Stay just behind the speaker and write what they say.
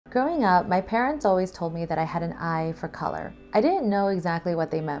Growing up, my parents always told me that I had an eye for color. I didn't know exactly what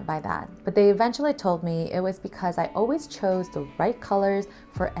they meant by that, but they eventually told me it was because I always chose the right colors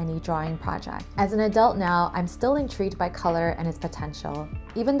for any drawing project. As an adult now, I'm still intrigued by color and its potential,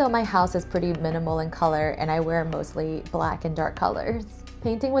 even though my house is pretty minimal in color and I wear mostly black and dark colors.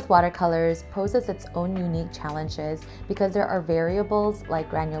 Painting with watercolors poses its own unique challenges because there are variables like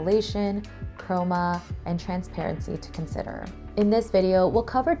granulation, chroma, and transparency to consider. In this video, we'll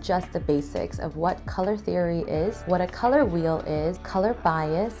cover just the basics of what color theory is, what a color wheel is, color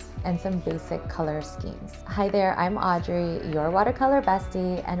bias, and some basic color schemes. Hi there, I'm Audrey, your watercolor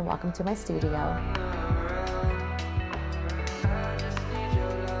bestie, and welcome to my studio.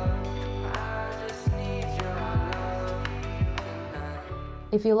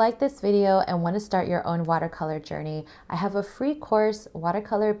 If you like this video and want to start your own watercolor journey, I have a free course,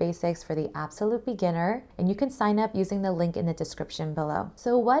 Watercolor Basics for the Absolute Beginner, and you can sign up using the link in the description below.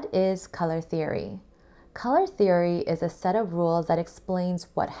 So what is color theory? Color theory is a set of rules that explains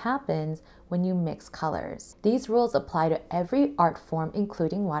what happens when you mix colors. These rules apply to every art form,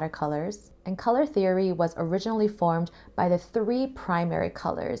 including watercolors. And color theory was originally formed by the three primary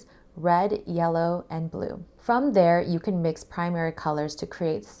colors: red, yellow, and blue. From there, you can mix primary colors to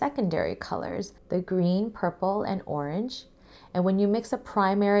create secondary colors, the green, purple, and orange. And when you mix a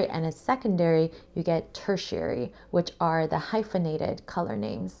primary and a secondary, you get tertiary, which are the hyphenated color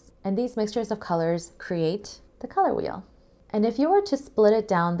names. And these mixtures of colors create the color wheel. And if you were to split it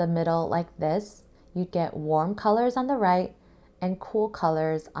down the middle like this, you'd get warm colors on the right and cool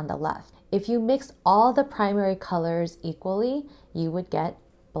colors on the left. If you mix all the primary colors equally, you would get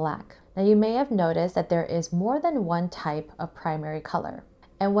black. Now you may have noticed that there is more than one type of primary color.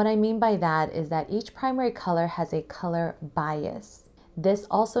 And what I mean by that is that each primary color has a color bias. This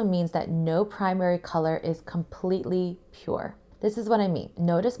also means that no primary color is completely pure. This is what I mean.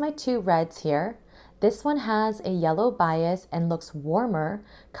 Notice my two reds here. This one has a yellow bias and looks warmer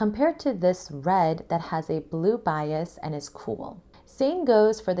compared to this red that has a blue bias and is cool. Same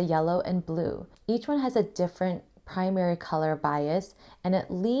goes for the yellow and blue. Each one has a different primary color bias and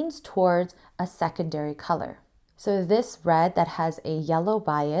it leans towards a secondary color. So this red that has a yellow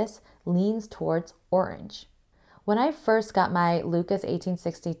bias leans towards orange. When I first got my Lucas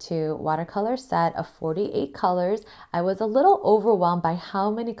 1862 watercolor set of 48 colors, I was a little overwhelmed by how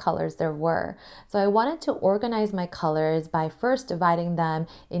many colors there were. So I wanted to organize my colors by first dividing them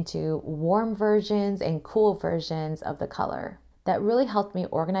into warm versions and cool versions of the color. That really helped me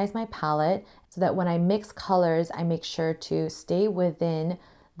organize my palette so that when I mix colors, I make sure to stay within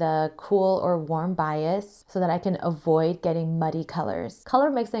the cool or warm bias so that I can avoid getting muddy colors. Color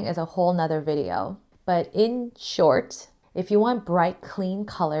mixing is a whole nother video, but in short, if you want bright, clean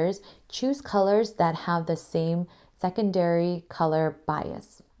colors, choose colors that have the same secondary color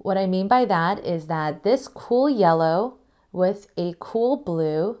bias. What I mean by that is that this cool yellow with a cool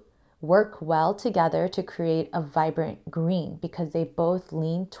blue work well together to create a vibrant green because they both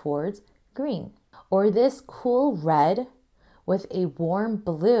lean towards green. Or this cool red with a warm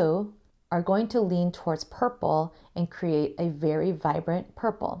blue are going to lean towards purple and create a very vibrant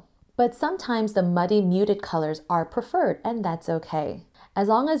purple. But sometimes the muddy muted colors are preferred, and that's okay, as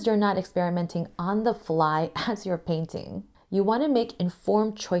long as you're not experimenting on the fly as you're painting. You want to make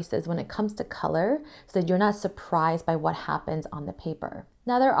informed choices when it comes to color so that you're not surprised by what happens on the paper.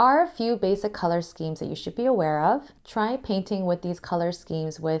 Now there are a few basic color schemes that you should be aware of. Try painting with these color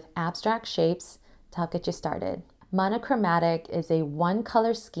schemes with abstract shapes to help get you started. Monochromatic is a one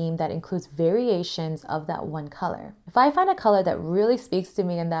color scheme that includes variations of that one color. If I find a color that really speaks to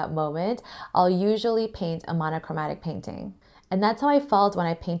me in that moment, I'll usually paint a monochromatic painting. And that's how I felt when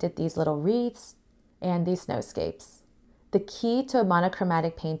I painted these little wreaths and these snowscapes. The key to a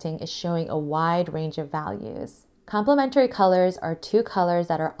monochromatic painting is showing a wide range of values. Complementary colors are two colors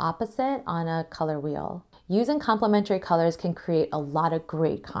that are opposite on a color wheel. Using complementary colors can create a lot of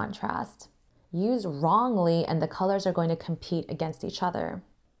great contrast. Used wrongly and the colors are going to compete against each other.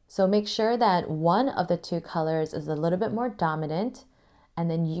 So make sure that one of the two colors is a little bit more dominant and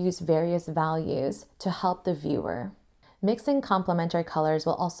then use various values to help the viewer. Mixing complementary colors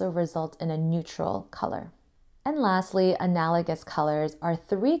will also result in a neutral color. And lastly, analogous colors are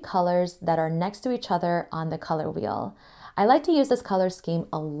three colors that are next to each other on the color wheel. I like to use this color scheme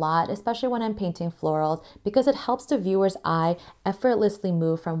a lot, especially when I'm painting florals, because it helps the viewer's eye effortlessly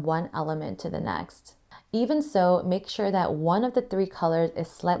move from one element to the next. Even so, make sure that one of the three colors is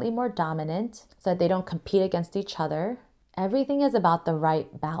slightly more dominant so that they don't compete against each other. Everything is about the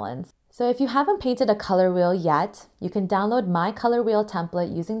right balance. So if you haven't painted a color wheel yet, you can download my color wheel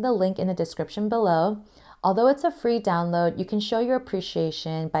template using the link in the description below. Although it's a free download, you can show your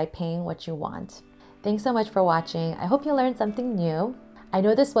appreciation by paying what you want. Thanks so much for watching. I hope you learned something new. I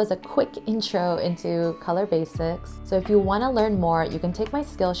know this was a quick intro into color basics, so if you want to learn more, you can take my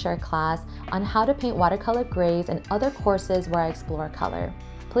Skillshare class on how to paint watercolor grays and other courses where I explore color.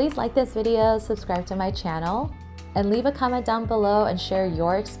 Please like this video, subscribe to my channel, and leave a comment down below and share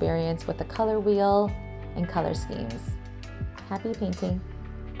your experience with the color wheel and color schemes. Happy painting!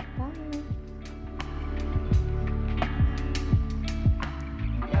 Bye!